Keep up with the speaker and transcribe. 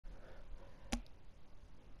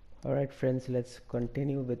Alright friends, let's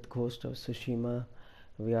continue with Ghost of Tsushima.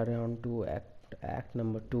 We are on to act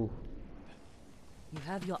number 2. You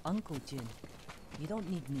have your uncle, Jin. You don't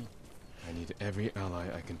need me. I need every ally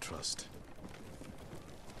I can trust.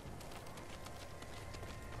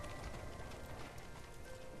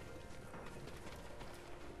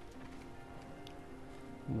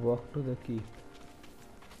 Walk to the key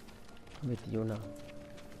with Yuna.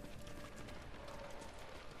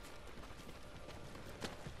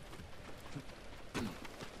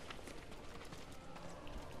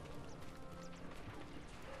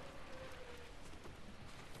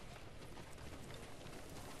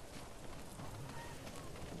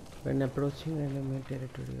 When approaching enemy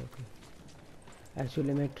territory, okay.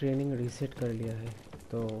 Actually मैं training reset कर लिया है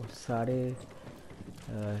तो सारे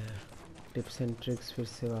tips and tricks फिर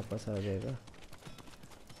से वापस आ जाएगा.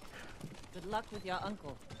 Good luck with your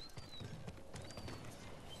uncle.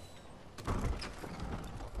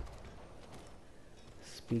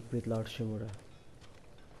 Speak with Lord Shimura.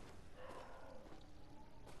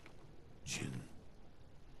 Jin,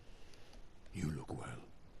 you look well.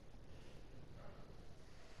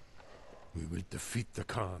 We will defeat the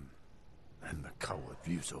Khan and the coward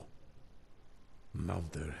Ryuzo.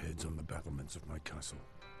 Mount their heads on the battlements of my castle.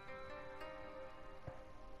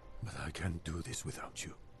 But I can't do this without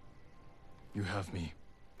you. You have me.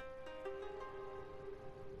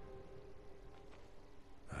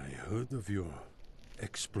 I heard of your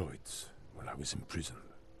exploits while I was in prison.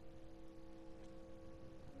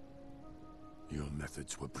 Your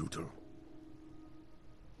methods were brutal,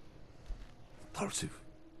 impulsive,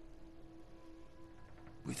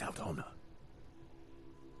 without honor.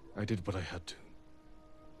 I did what I had to.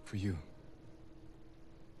 For you.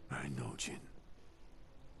 I know, Jin.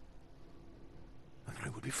 And I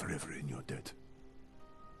will be forever in your debt.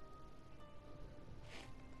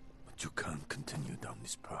 But you can't continue down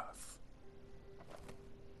this path.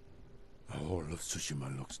 All of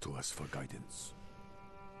Tsushima looks to us for guidance.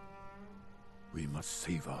 We must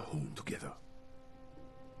save our home together.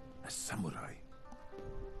 As samurai.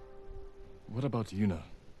 What about Yuna?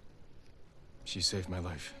 She saved my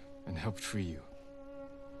life and helped free you.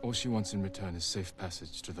 All she wants in return is safe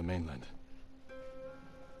passage to the mainland.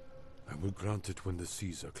 I will grant it when the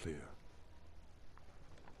seas are clear.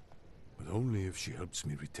 But only if she helps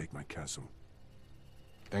me retake my castle.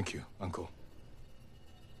 Thank you, Uncle.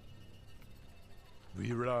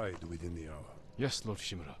 We ride within the hour. Yes, Lord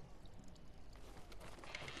Shimura.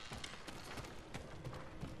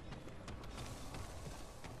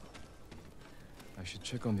 I should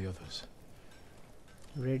check on the others.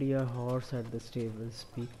 Ready a horse at the stable.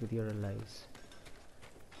 Speak with your allies.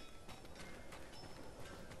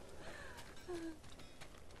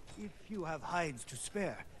 If you have hides to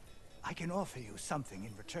spare, I can offer you something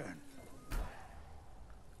in return.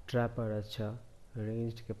 Trapper, अच्छा.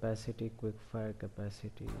 Ranged capacity, quick fire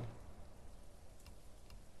capacity.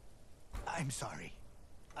 I'm sorry.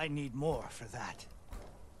 I need more for that.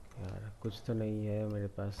 यार कुछ तो नहीं है मेरे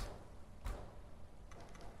पास.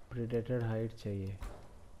 Predator hide चाहिए.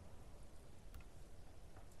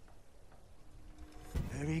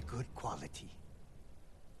 Very good quality.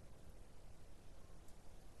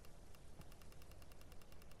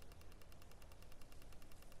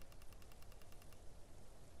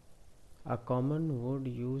 A common wood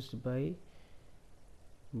used by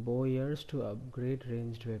bowyers to upgrade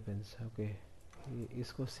ranged weapons. Okay,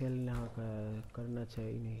 इसको cell ना करना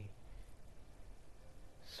चाहिए नहीं.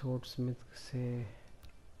 Swordsmith से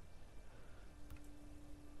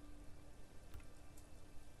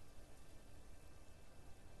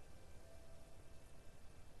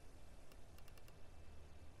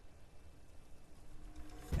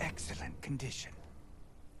Excellent condition.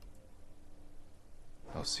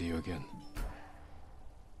 I'll see you again.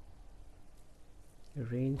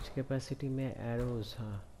 Range capacity में एरोज.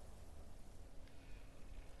 हाँ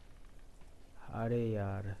अरे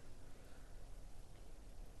यार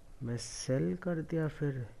मैं सेल कर दिया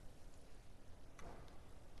फिर.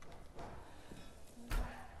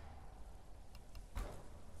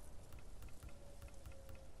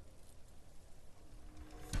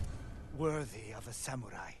 Worthy of a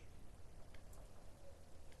samurai.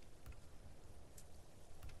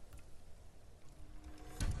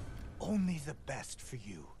 Only the best for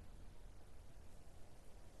you.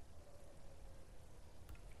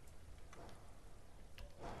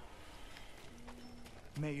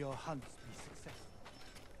 May your hunts be successful.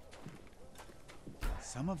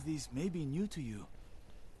 Some of these may be new to you.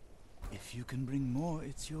 If you can bring more,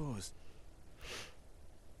 it's yours.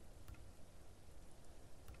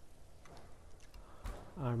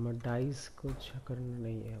 Armour dice कुछ करना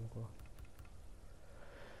नहीं है हमको.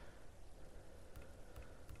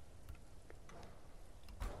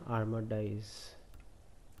 armor dies.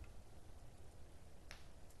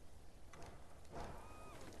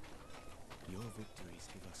 Your victories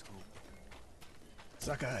give us hope.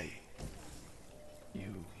 Sakai,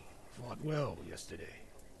 you fought well yesterday.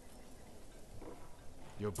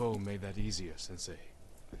 Your bow made that easier, Sensei.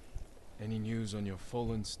 Any news on your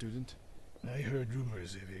fallen student? I heard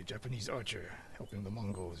rumors of a Japanese archer helping the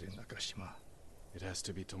Mongols in Nakashima. It has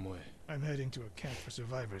to be Tomoe. I'm heading to a camp for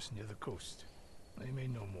survivors near the coast. I may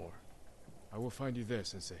know more. I will find you there,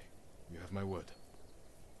 Sensei. You have my word.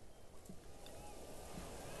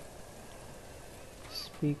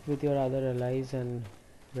 Speak with your other allies and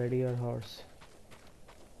ready your horse.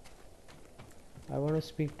 I want to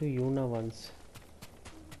speak to Yuna once.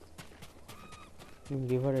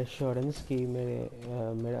 Give her assurance कि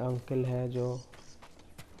मेरे uncle है जो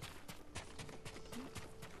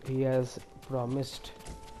he has promised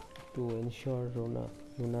to ensure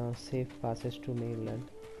Yuna safe passage to mainland.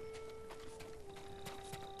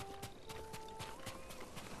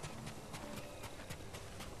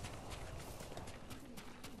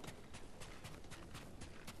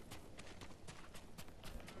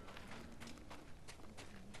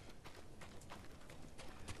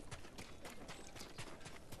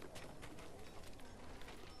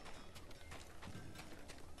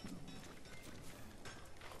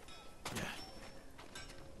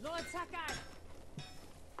 Lord Sakai!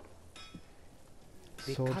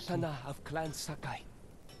 The Swords. katana of Clan Sakai.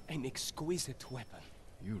 An exquisite weapon.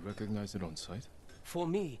 You recognize it on sight? For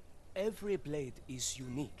me, every blade is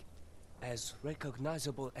unique. As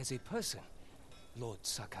recognizable as a person. Lord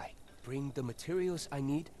Sakai, bring the materials I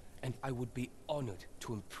need, and I would be honored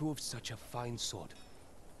to improve such a fine sword.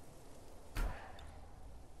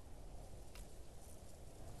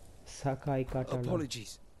 Sakai katana.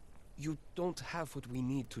 Apologies. You don't have what we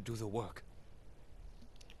need to do the work.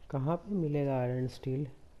 कहाँ पे मिलेगा iron steel?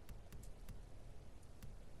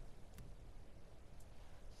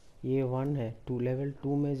 ये 1 है. Level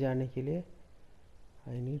 2 में जाने के लिए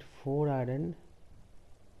I need 4 iron.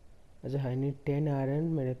 अच्छा, आई नीड 10 आयरन.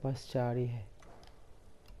 मेरे पास 4 ही है.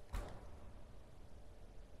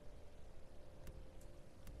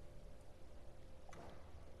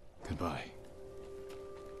 Goodbye.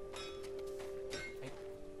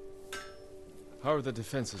 How are the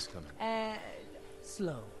defenses coming?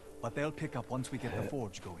 Slow. But they'll pick up once we get the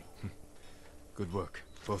forge going. Good work,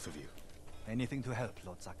 both of you. Anything to help,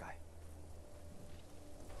 Lord Sakai.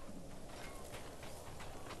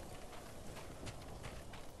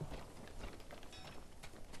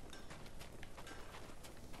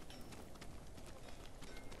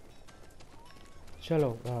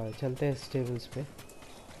 चलो चलते हैं stables पे.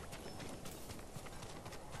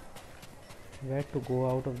 Where to go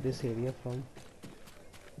out of this area from?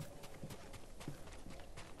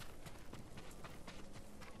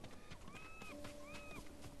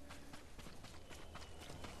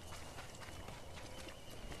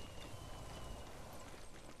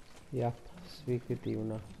 Yeah, speak with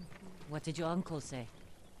Yuna. What did your uncle say?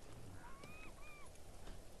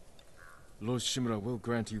 Lord Shimura will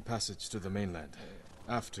grant you passage to the mainland,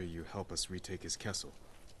 after you help us retake his castle.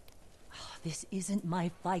 This isn't my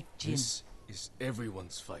fight, Jin. This is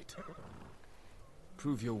everyone's fight.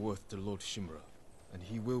 Prove your worth to Lord Shimura, and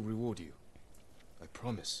he will reward you. I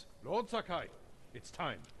promise. Lord Sakai, it's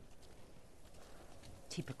time.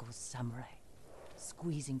 Typical samurai.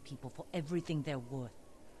 Squeezing people for everything they're worth.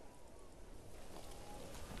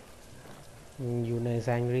 Yuna is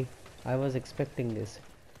angry. I was expecting this.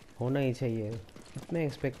 होना ही चाहिए. कितना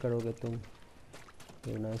expect करोगे तुम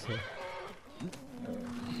यूना से?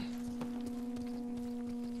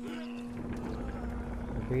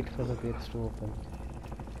 Wait for the gates to open.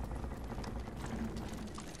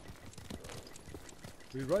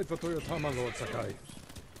 We ride for Toyotama, Lord Sakai.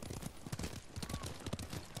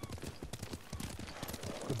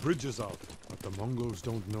 The bridge is out, but the Mongols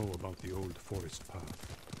don't know about the old forest path.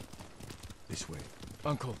 This way.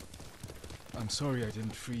 Uncle, I'm sorry I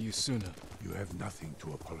didn't free you sooner. You have nothing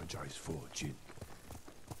to apologize for, Jin.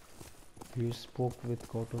 You spoke with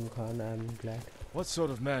Khotun Khan. I'm glad. What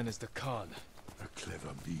sort of man is the Khan? A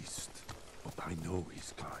clever beast, but I know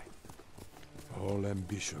his kind. All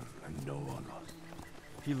ambition and no honor.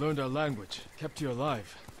 He learned our language, kept you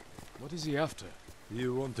alive. What is he after? He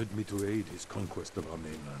wanted me to aid his conquest of our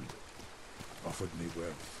mainland. Offered me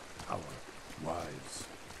wealth, power, wives.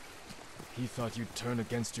 He thought you'd turn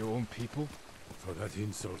against your own people? For that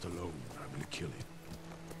insult alone, I will kill him.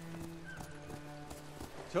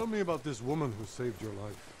 Tell me about this woman who saved your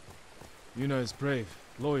life. Yuna is brave,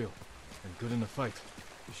 loyal, and good in a fight.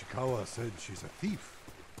 Ishikawa said she's a thief.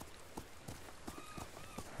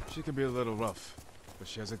 She can be a little rough, but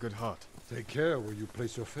she has a good heart. Take care where you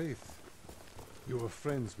place your faith. You are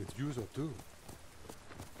friends with Yuzo too.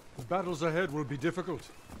 The battles ahead will be difficult.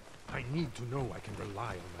 I need to know I can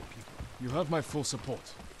rely on my people. You have my full support.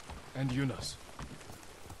 And Yuna's.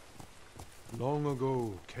 Long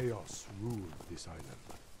ago, chaos ruled this island.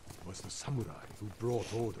 It was the samurai who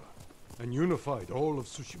brought order and unified all of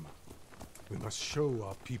Tsushima. We must show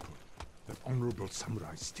our people that honorable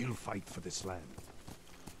samurai still fight for this land.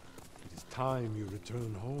 It is time you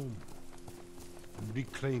return home and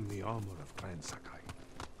reclaim the armor of Clan Sakai.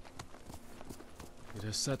 It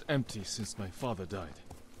has sat empty since my father died.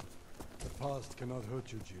 The past cannot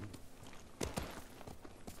hurt you, Jin.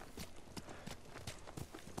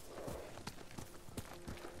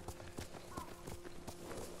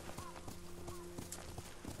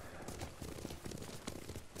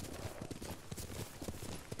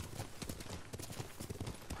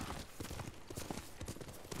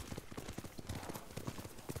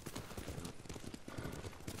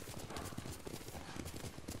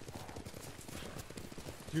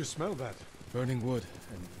 Do you smell that? Burning wood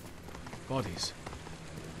and bodies.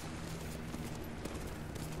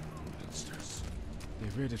 Monsters.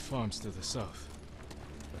 They raided farms to the south.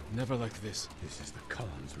 But never like this. This is the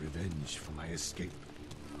Khan's revenge for my escape.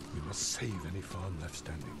 We must save any farm left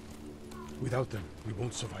standing. Without them, we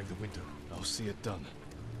won't survive the winter. I'll see it done.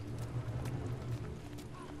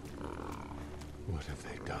 What have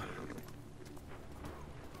they done?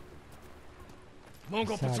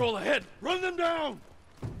 Mongol patrol ahead! Run them down!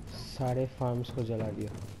 सारे farms को जला दिया.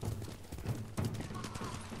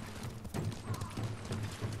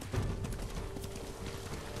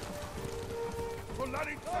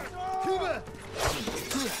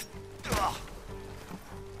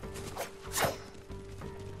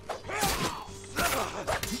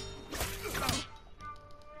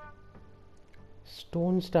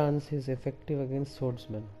 Stone stance is effective against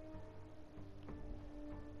swordsmen.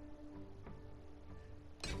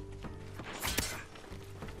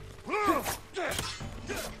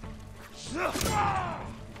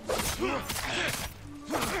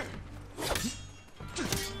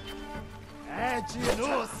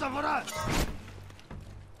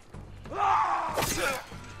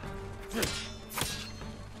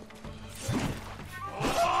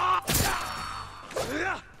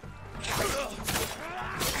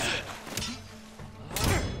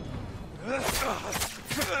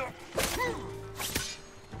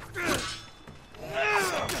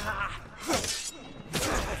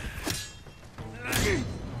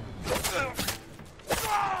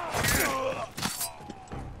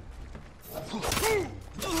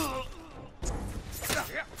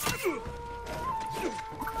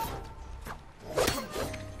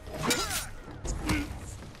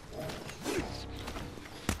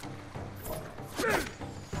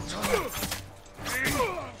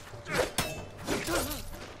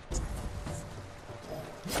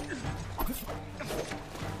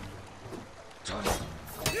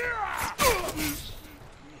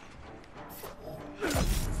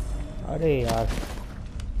 अरे यार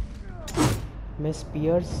मैं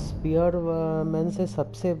spear man से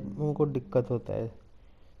सबसे उनको दिक्कत होता है.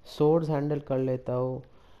 सोर्ड्स हैंडल कर लेता हूँ.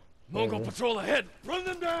 Mongol patrol ahead! Run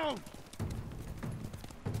them down!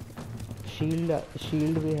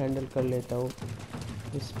 Shield भी हैंडल कर लेता हूँ.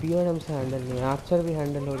 स्पीयर हमसे हैंडल नहीं. आर्चर भी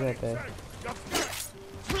हैंडल हो जाता है.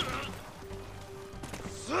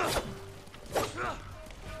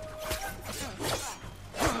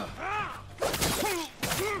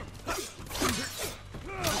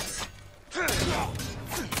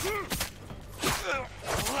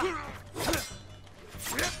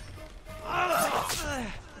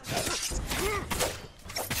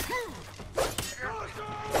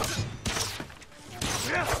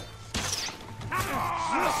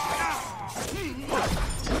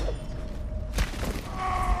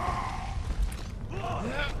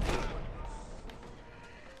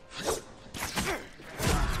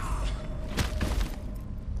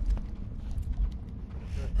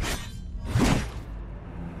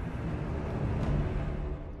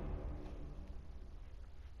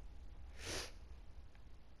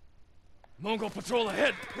 Mongol patrol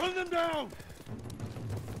ahead! Run them down!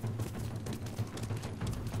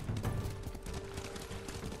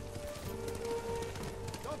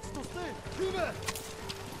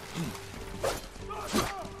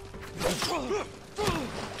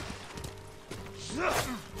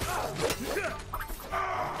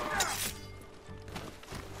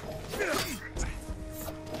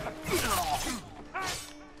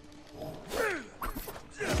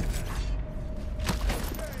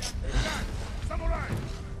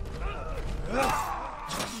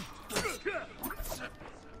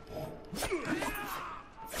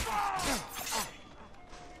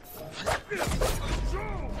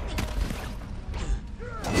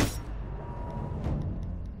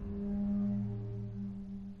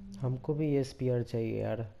 हमको भी ये स्पीयर चाहिए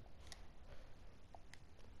यार.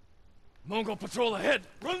 Mongol patrol ahead!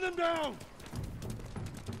 Run them down!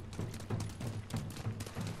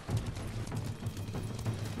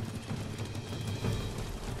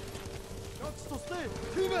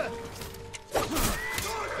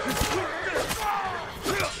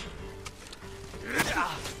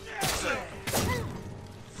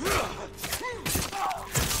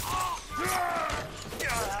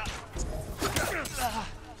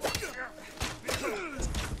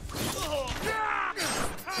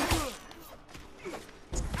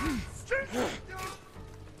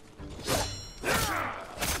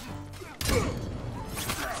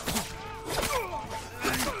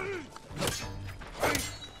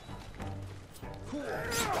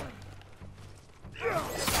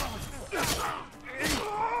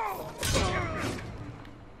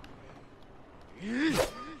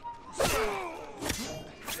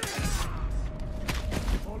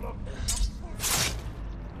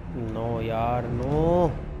 No yaar,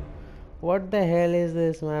 no. What the hell is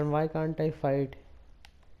this, man? Why can't I fight?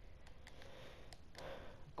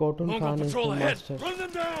 Khotun Mongol Khan is the patrol ahead! master. Run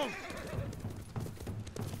them down!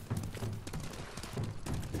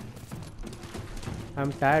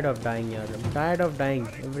 I'm tired of dying yaar. I'm tired of dying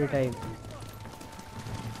every time.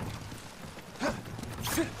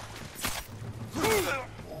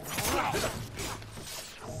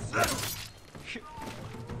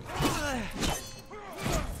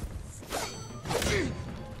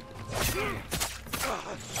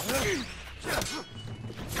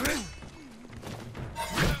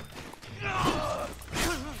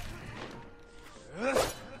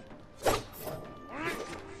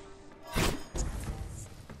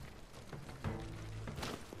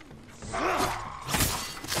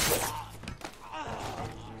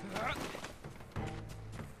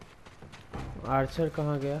 Archer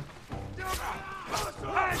कहाँ गया?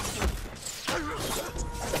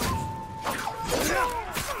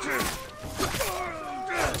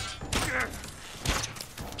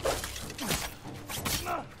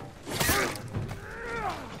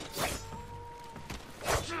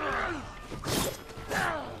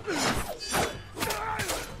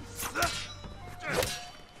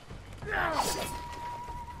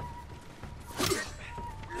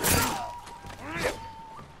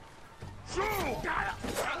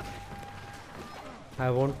 I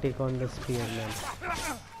won't take on the spear, man.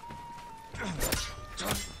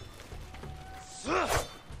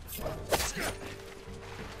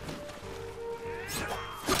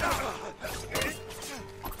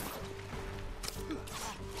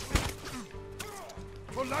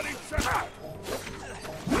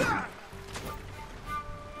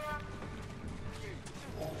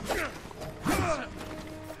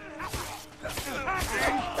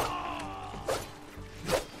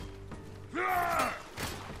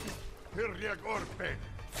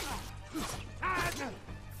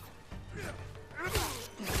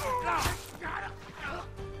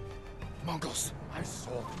 Mongols! I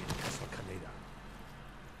saw them in Castle Kaneda.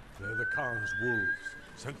 They're the Khan's wolves,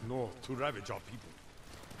 sent north to ravage our people.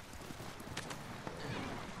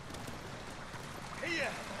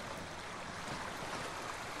 Here!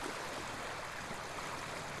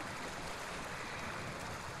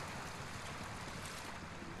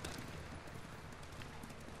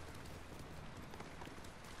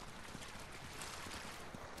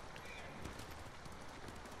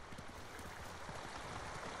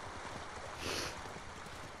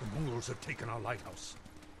 The Mongols have taken our lighthouse.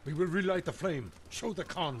 We will relight the flame, show the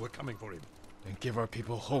Khan we're coming for him. And give our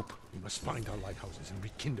people hope. We must find our lighthouses and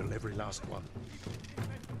rekindle every last one.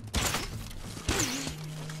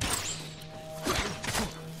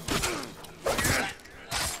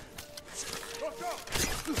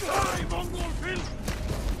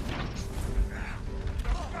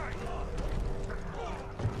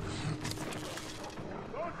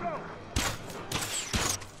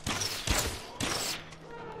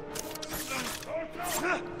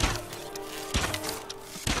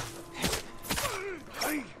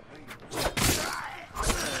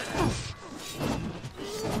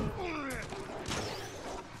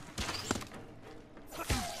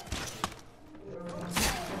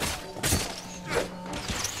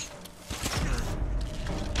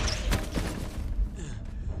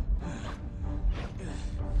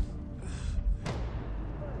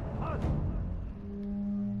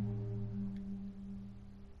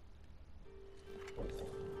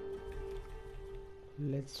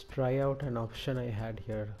 Let's try out an option I had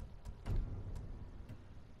here.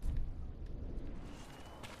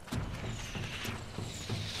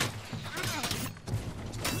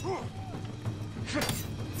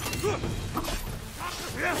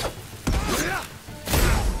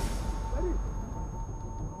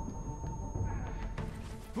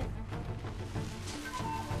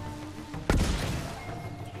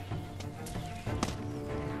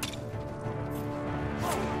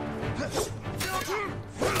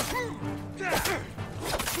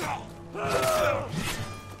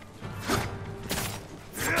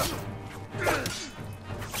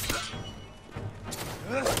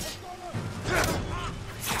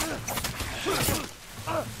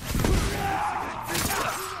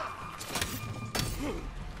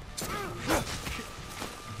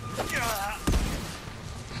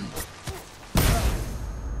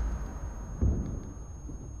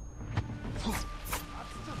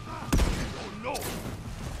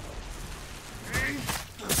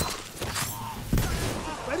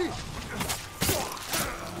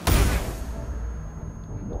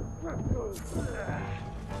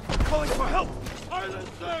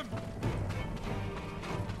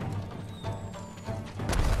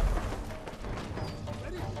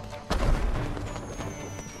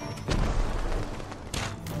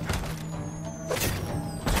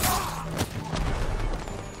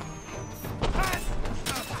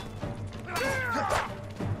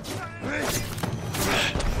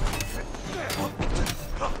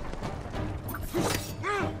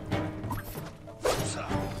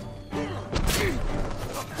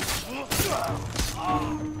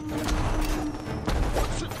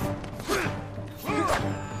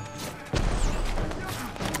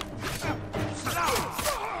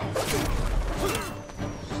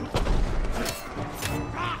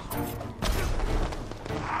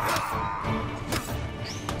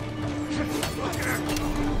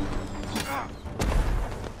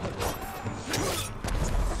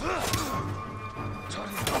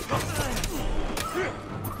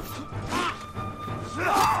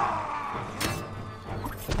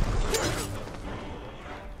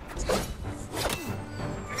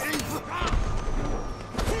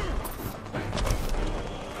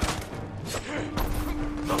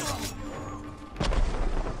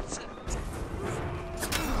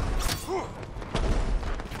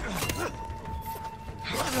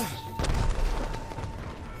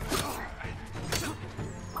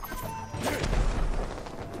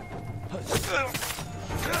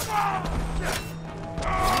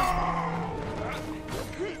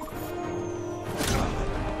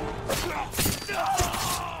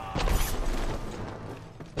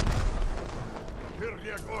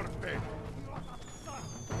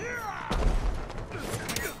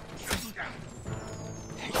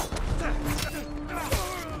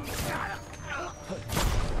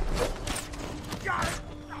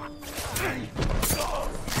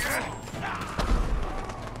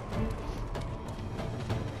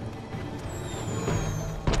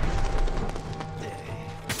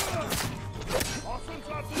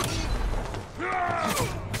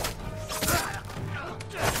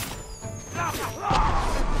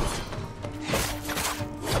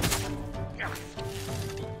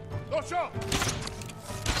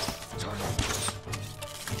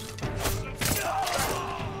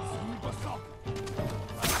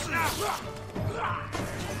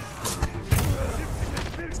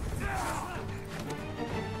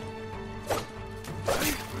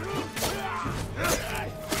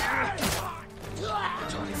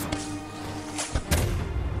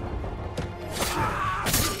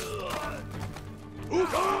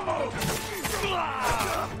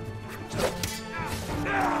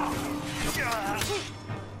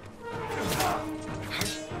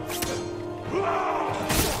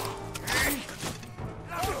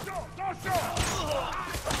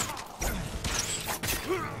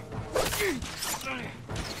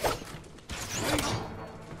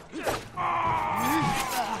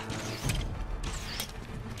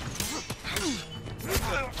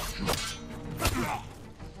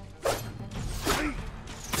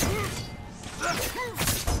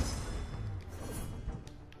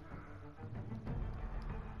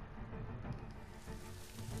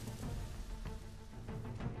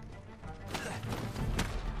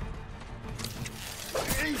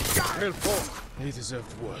 He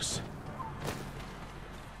deserved worse.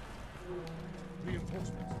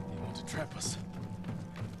 Reinforcements. He want to trap us.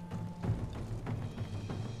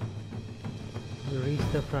 We reach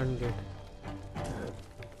the front gate.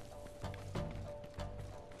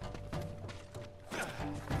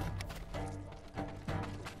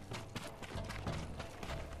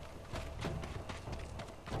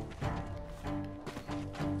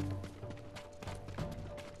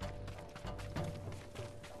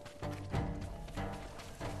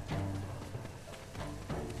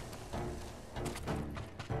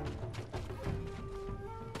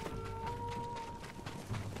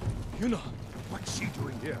 Yuna! What's she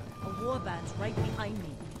doing here? A warband's right behind me.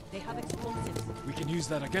 They have explosives. We can use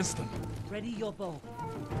that against them. Ready your bow.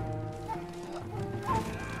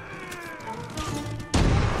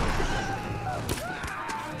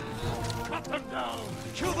 Cut them down!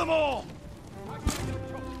 Kill them all!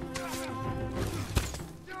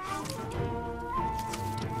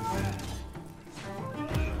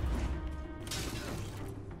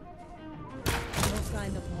 No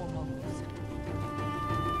sign of more Mongols.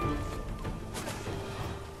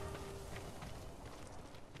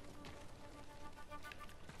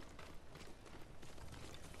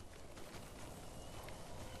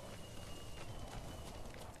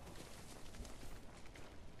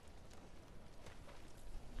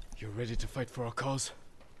 You're ready to fight for our cause?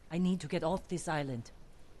 I need to get off this island.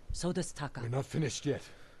 So does Taka. We're not finished yet.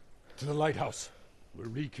 To the lighthouse. We'll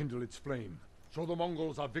rekindle its flame. Show the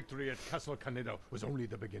Mongols our victory at Castle Kaneda was only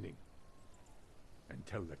the beginning. And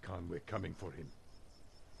tell the Khan we're coming for him.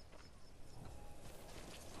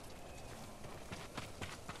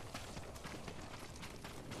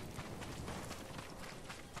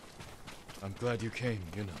 I'm glad you came,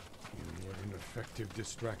 Yuna. You were an effective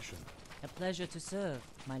distraction. A pleasure to serve,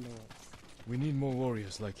 my lords. We need more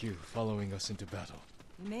warriors like you following us into battle.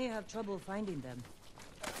 We may have trouble finding them.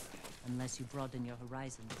 Unless you broaden your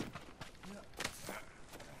horizons.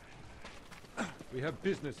 We have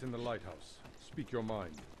business in the lighthouse. Speak your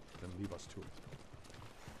mind, then leave us to it.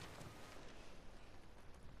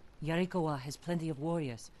 Yarikawa has plenty of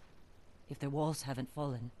warriors. If their walls haven't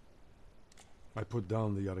fallen. I put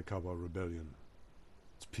down the Yarikawa rebellion.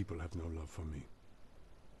 Its people have no love for me.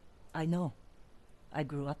 I know. I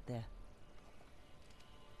grew up there.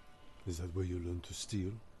 Is that where you learned to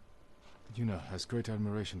steal? Yuna has great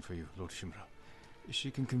admiration for you, Lord Shimura. She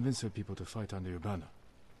can convince her people to fight under your banner.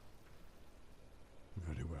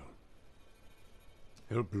 Very well.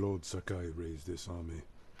 Help Lord Sakai raise this army,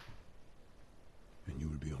 and you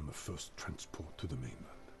will be on the first transport to the mainland.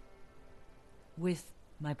 With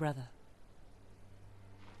my brother.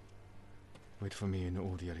 Wait for me in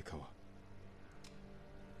Old Yarikawa.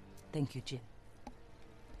 Thank you, Jin.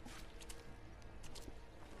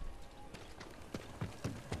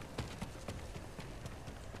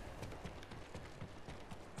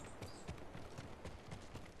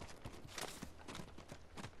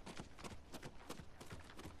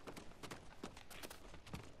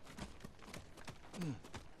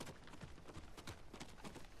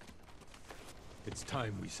 It's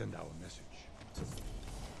time we send our message.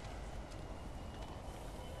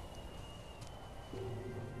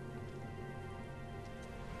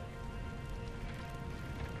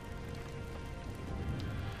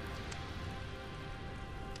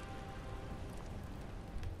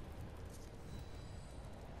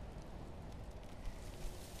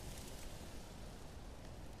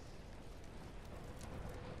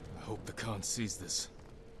 I hope the Khan sees this.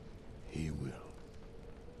 He will.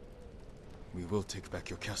 We will take back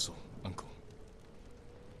your castle, Uncle.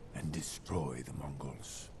 And destroy the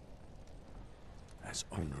Mongols. As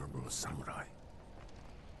honorable samurai.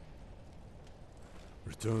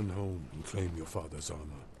 Return home and claim your father's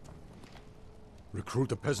armor. Recruit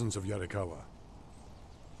the peasants of Yarikawa.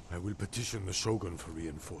 I will petition the Shogun for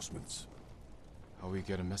reinforcements. How we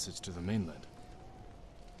get a message to the mainland?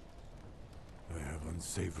 I have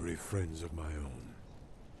unsavory friends of my own.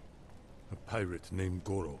 A pirate named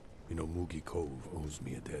Goro in Omugi Cove owes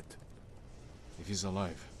me a debt. If he's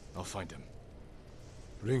alive, I'll find him.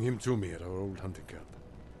 Bring him to me at our old hunting camp.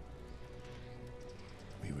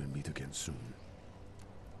 We will meet again soon.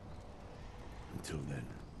 Until then,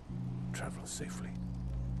 travel safely.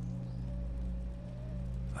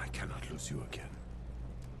 I cannot lose you again.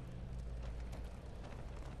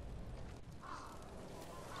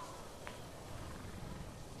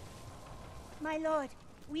 My lord,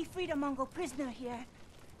 we freed a Mongol prisoner here.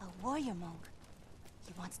 A warrior monk.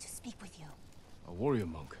 He wants to speak with you. A warrior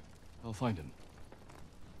monk. I'll find him.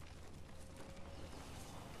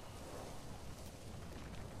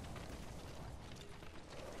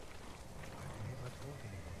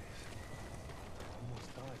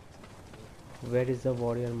 Where is the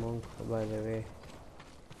warrior monk, by the way?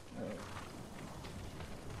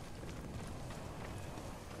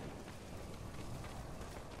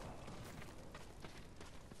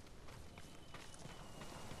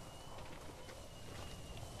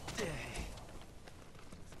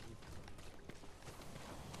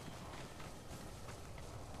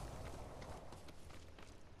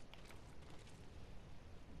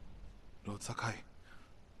 Lord Sakai,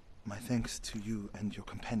 my thanks to you and your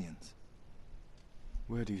companions.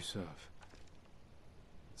 Where do you serve?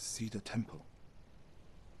 Cedar Temple.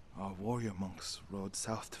 Our warrior monks rode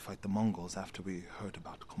south to fight the Mongols after we heard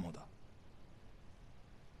about Komoda.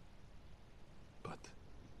 But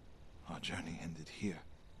our journey ended here.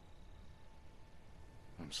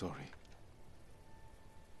 I'm sorry.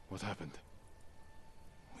 What happened?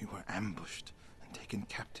 We were ambushed and taken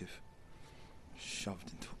captive.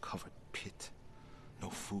 Shoved into a covered pit. No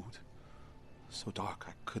food. So dark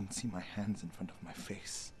I couldn't see my hands in front of my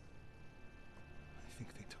face. I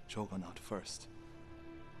think they took Jogon out first.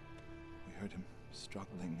 We heard him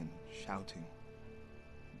struggling and shouting.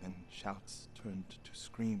 Then shouts turned to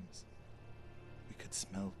screams. We could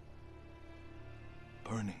smell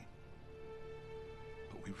burning.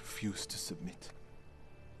 But we refused to submit.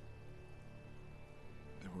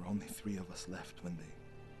 There were only 3 of us left when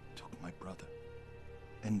they took my brother,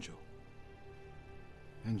 Enjo.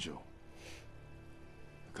 Enjo?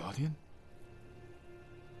 The Guardian?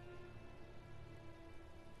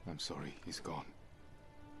 I'm sorry, he's gone.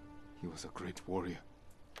 He was a great warrior.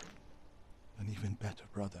 An even better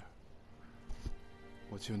brother.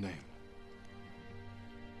 What's your name?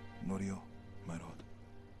 Norio, my lord.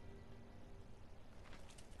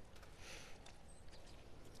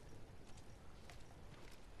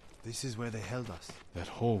 This is where they held us. That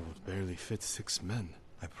hole would barely fit 6 men.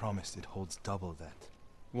 I promised it holds double that.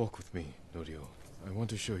 Walk with me, Norio. I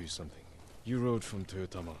want to show you something. You rode from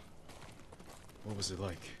Toyotama. What was it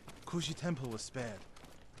like? Kushi Temple was spared,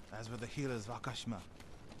 as were the healers of Akashima.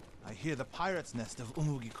 I hear the pirate's nest of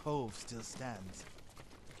Umugi Cove still stands.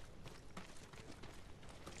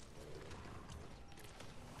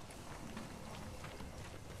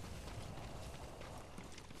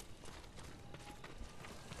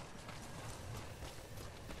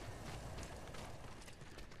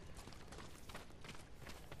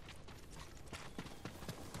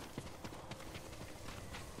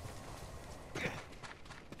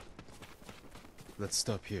 Let's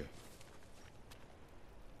stop here.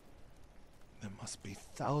 There must be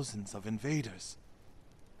thousands of invaders.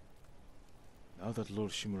 Now that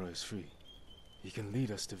Lord Shimura is free, he can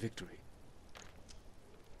lead us to victory.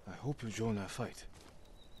 I hope you join our fight.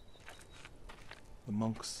 The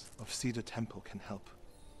monks of Cedar Temple can help.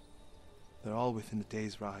 They're all within a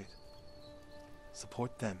day's ride.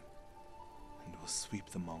 Support them, and we'll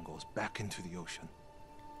sweep the Mongols back into the ocean.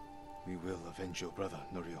 We will avenge your brother,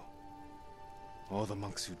 Norio. All the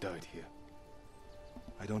monks who died here.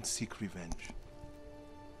 I don't seek revenge.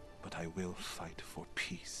 but I will fight for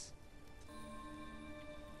peace.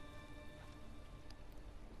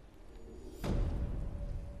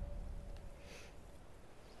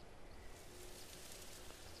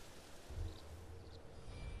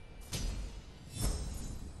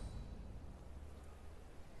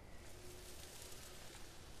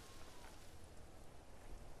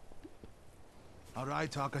 I'll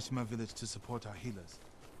ride to Akashima village to support our healers.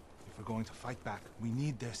 If we're going to fight back, we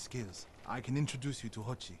need their skills. I can introduce you to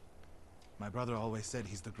Hochi. My brother always said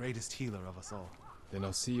he's the greatest healer of us all. Then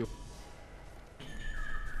I'll see you.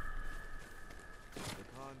 The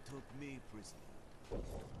Khan took me prisoner.